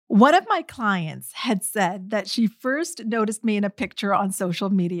One of my clients had said that she first noticed me in a picture on social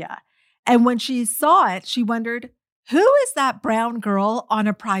media. And when she saw it, she wondered, who is that brown girl on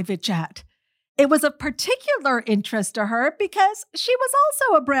a private jet? It was of particular interest to her because she was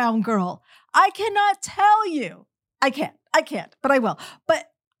also a brown girl. I cannot tell you. I can't, but I will.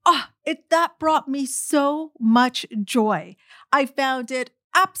 But that brought me so much joy. I found it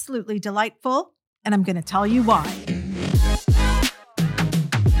absolutely delightful, and I'm going to tell you why.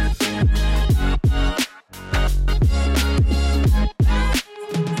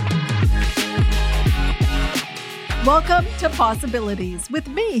 Welcome to Possibilities with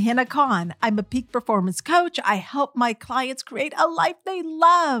me, Hina Khan. I'm a peak performance coach. I help my clients create a life they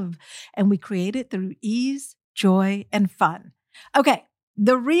love, and we create it through ease, joy, and fun. Okay,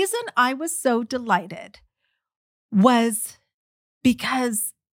 the reason I was so delighted was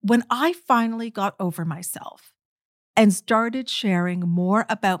because when I finally got over myself and started sharing more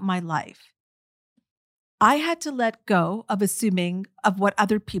about my life, I had to let go of assuming of what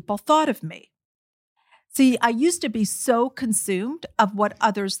other people thought of me. See, I used to be so consumed of what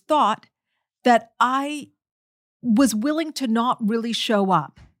others thought that I was willing to not really show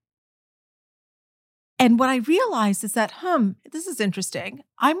up. And what I realized is that, this is interesting.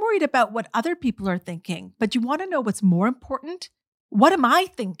 I'm worried about what other people are thinking, but you want to know what's more important? What am I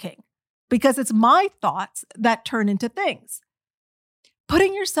thinking? Because it's my thoughts that turn into things.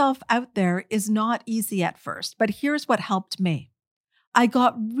 Putting yourself out there is not easy at first, but here's what helped me. I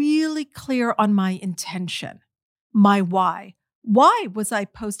got really clear on my intention, my why. Why was I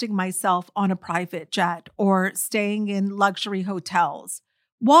posting myself on a private jet or staying in luxury hotels?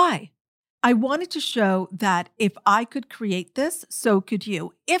 Why? I wanted to show that if I could create this, so could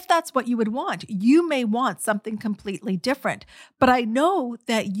you. If that's what you would want, you may want something completely different. But I know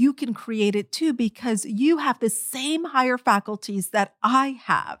that you can create it too because you have the same higher faculties that I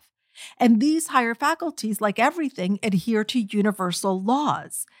have. And these higher faculties, like everything, adhere to universal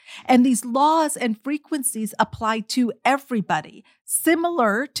laws. And these laws and frequencies apply to everybody,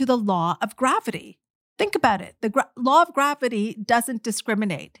 similar to the law of gravity. Think about it. The law of gravity doesn't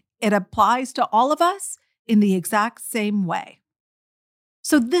discriminate. It applies to all of us in the exact same way.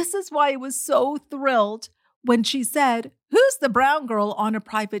 So this is why I was so thrilled when she said, "Who's the brown girl on a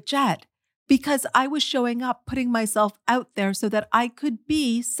private jet?" Because I was showing up, putting myself out there so that I could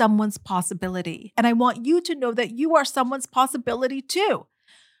be someone's possibility. And I want you to know that you are someone's possibility too.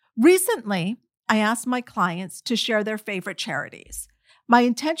 Recently, I asked my clients to share their favorite charities. My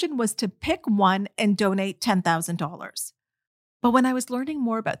intention was to pick one and donate $10,000. But when I was learning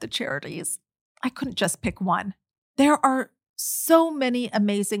more about the charities, I couldn't just pick one. There are so many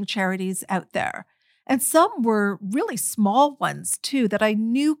amazing charities out there. And some were really small ones too that I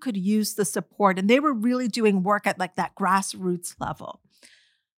knew could use the support. And they were really doing work at like that grassroots level.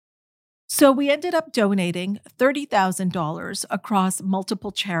 So we ended up donating $30,000 across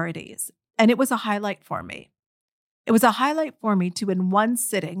multiple charities. And it was a highlight for me. It was a highlight for me to, in one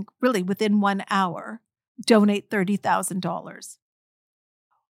sitting, really within 1 hour, donate $30,000.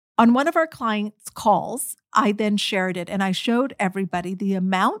 On one of our clients' calls, I then shared it and I showed everybody the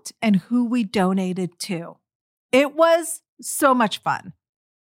amount and who we donated to. It was so much fun.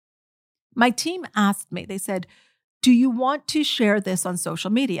 My team asked me, they said, "Do you want to share this on social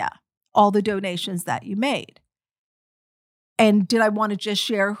media, all the donations that you made?" And did I want to just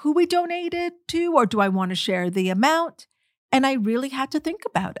share who we donated to, or do I want to share the amount? And I really had to think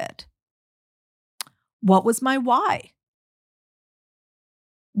about it. What was my why?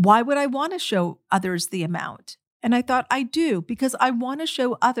 Why would I want to show others the amount? And I thought, I do, because I want to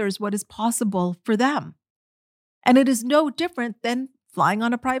show others what is possible for them. And it is no different than flying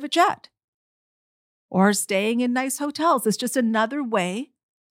on a private jet or staying in nice hotels. It's just another way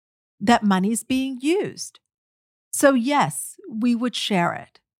that money's being used. So yes, we would share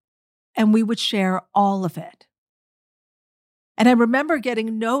it, and we would share all of it. And I remember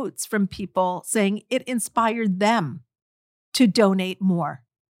getting notes from people saying it inspired them to donate more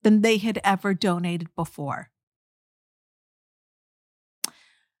than they had ever donated before.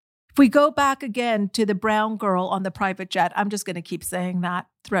 If we go back again to the brown girl on the private jet, I'm just going to keep saying that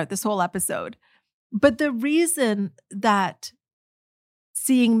throughout this whole episode. But the reason that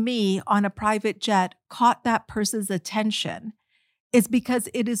seeing me on a private jet caught that person's attention is because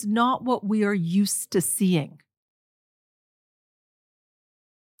it is not what we are used to seeing.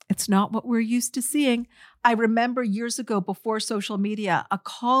 It's not what we're used to seeing. I remember years ago, before social media, a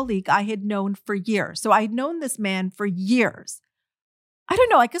colleague I had known for years. So I had known this man for years. I don't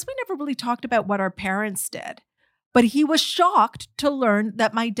know, I guess we never really talked about what our parents did. But he was shocked to learn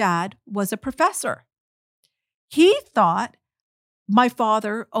that my dad was a professor. He thought my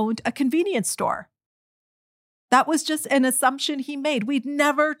father owned a convenience store. That was just an assumption he made. We'd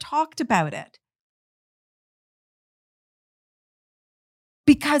never talked about it.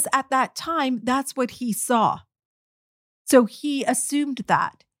 Because at that time, that's what he saw. So he assumed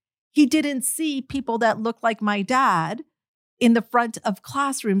that. He didn't see people that looked like my dad in the front of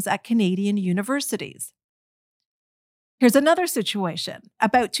classrooms at Canadian universities. Here's another situation.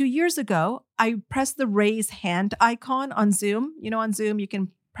 About 2 years ago, I pressed the raise hand icon on Zoom. You know, on Zoom, you can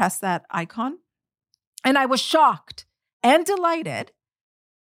press that icon. And I was shocked and delighted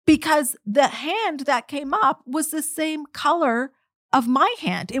because the hand that came up was the same color of my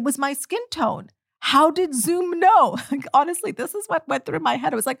hand. It was my skin tone. How did Zoom know? Honestly, this is what went through my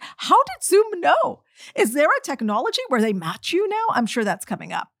head. I was like, how did Zoom know? Is there a technology where they match you now? I'm sure that's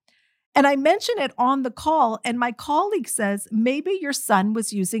coming up. And I mentioned it on the call, and my colleague says, maybe your son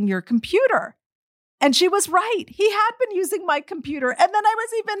was using your computer. And she was right. He had been using my computer. And then I was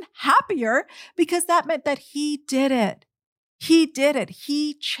even happier because that meant that he did it. He did it.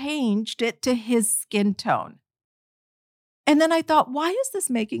 He changed it to his skin tone. And then I thought, why is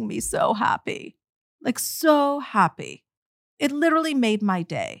this making me so happy? Like so happy. It literally made my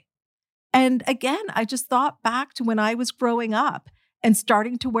day. And again, I just thought back to when I was growing up and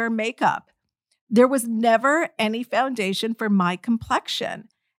starting to wear makeup. There was never any foundation for my complexion.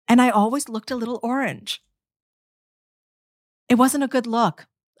 And I always looked a little orange. It wasn't a good look.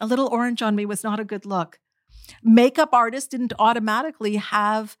 A little orange on me was not a good look. Makeup artists didn't automatically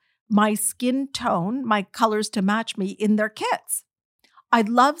have my skin tone, my colors to match me in their kits. I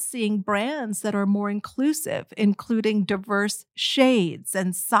love seeing brands that are more inclusive, including diverse shades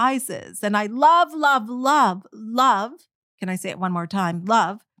and sizes. And I love, can I say it one more time?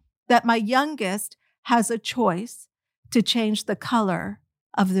 Love that my youngest has a choice to change the color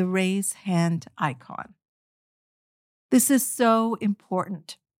of the raise hand icon. This is so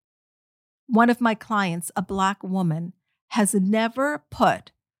important. One of my clients, a Black woman, has never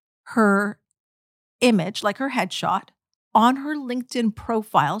put her image, like her headshot, on her LinkedIn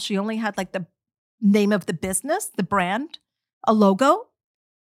profile. She only had like the name of the business, the brand, a logo,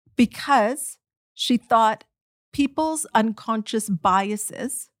 because she thought people's unconscious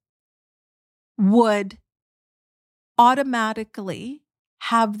biases would automatically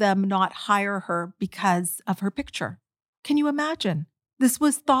have them not hire her because of her picture. Can you imagine? This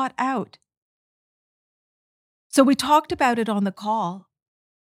was thought out. So we talked about it on the call.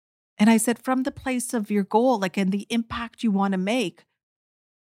 And I said, from the place of your goal, like, and the impact you want to make,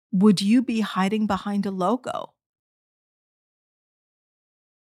 would you be hiding behind a logo?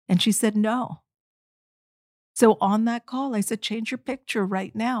 And she said, no. So on that call, I said, change your picture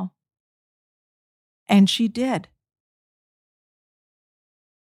right now. And she did.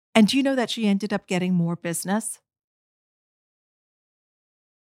 And do you know that she ended up getting more business?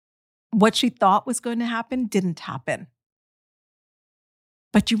 What she thought was going to happen didn't happen.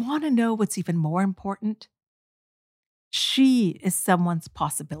 But you want to know what's even more important? She is someone's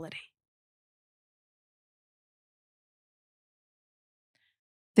possibility.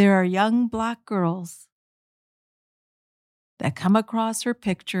 There are young Black girls that come across her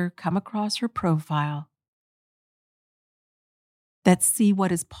picture, come across her profile, that see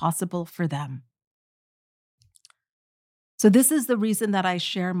what is possible for them. So this is the reason that I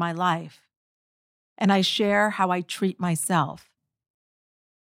share my life, and I share how I treat myself.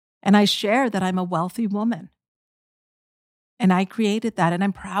 And I share that I'm a wealthy woman. And I created that, and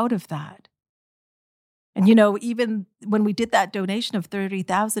I'm proud of that. And, you know, even when we did that donation of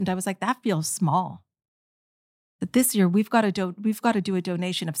 $30,000, I was like, that feels small. But this year, we've got to do a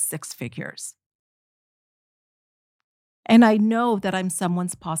donation of 6 figures. And I know that I'm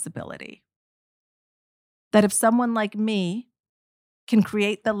someone's possibility. That if someone like me can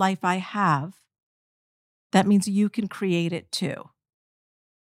create the life I have, that means you can create it too.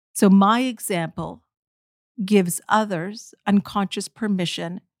 So my example gives others unconscious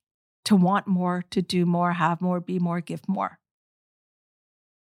permission to want more, to do more, have more, be more, give more.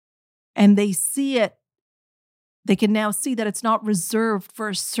 And they see it, they can now see that it's not reserved for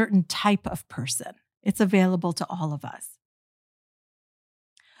a certain type of person. It's available to all of us.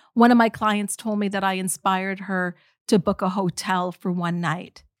 One of my clients told me that I inspired her to book a hotel for one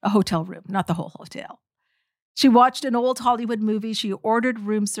night, a hotel room, not the whole hotel. She watched an old Hollywood movie. She ordered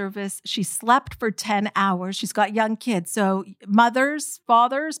room service. She slept for 10 hours. She's got young kids. So mothers,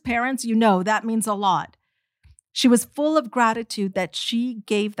 fathers, parents, you know, that means a lot. She was full of gratitude that she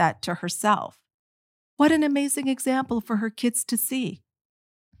gave that to herself. What an amazing example for her kids to see.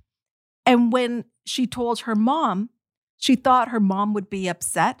 And when she told her mom, she thought her mom would be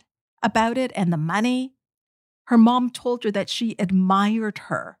upset about it and the money. Her mom told her that she admired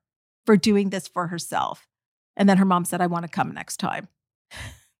her for doing this for herself. And then her mom said, I want to come next time.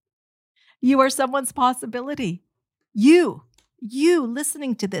 You are someone's possibility. You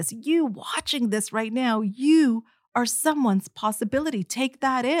listening to this, you watching this right now, you are someone's possibility. Take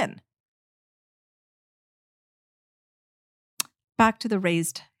that in. Back to the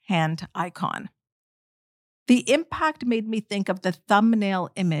raised hand icon. The impact made me think of the thumbnail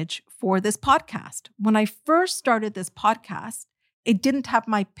image for this podcast. When I first started this podcast, it didn't have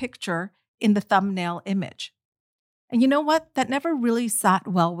my picture in the thumbnail image. And you know what? That never really sat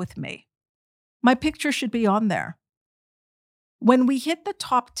well with me. My picture should be on there. When we hit the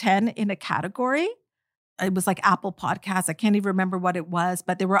top 10 in a category, it was like Apple Podcasts. I can't even remember what it was,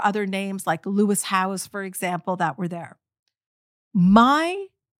 but there were other names like Lewis Howes, for example, that were there. My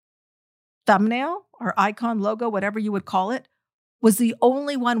thumbnail or icon, logo, whatever you would call it, was the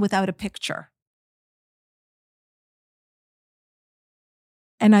only one without a picture.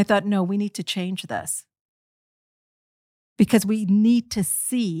 And I thought, no, we need to change this because we need to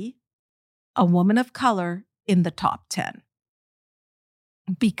see a woman of color in the top 10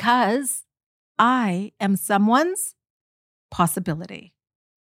 because I am someone's possibility.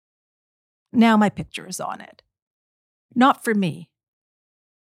 Now my picture is on it. Not for me.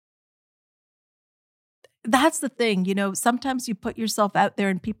 That's the thing, sometimes you put yourself out there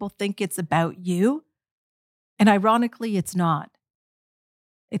and people think it's about you. And ironically, it's not.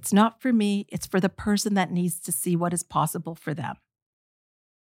 It's not for me. It's for the person that needs to see what is possible for them.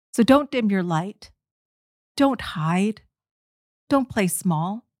 So don't dim your light. Don't hide. Don't play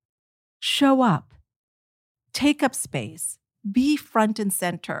small. Show up. Take up space. Be front and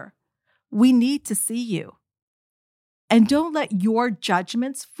center. We need to see you. And don't let your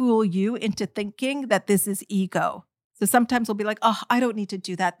judgments fool you into thinking that this is ego. So sometimes we'll be like, oh, I don't need to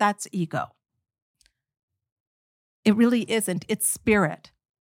do that. That's ego. It really isn't. It's spirit.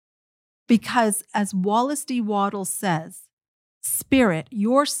 Because as Wallace D. Wattles says, spirit,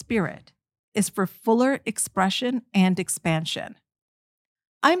 your spirit, is for fuller expression and expansion.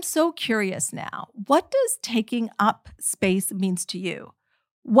 I'm so curious now. What does taking up space means to you?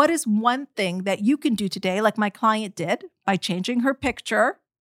 What is one thing that you can do today, like my client did, by changing her picture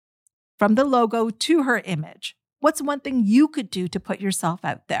from the logo to her image? What's one thing you could do to put yourself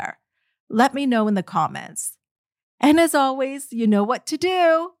out there? Let me know in the comments. And as always, you know what to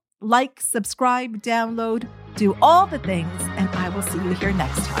do. Like, subscribe, download, do all the things, and I will see you here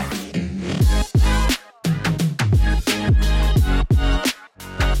next time.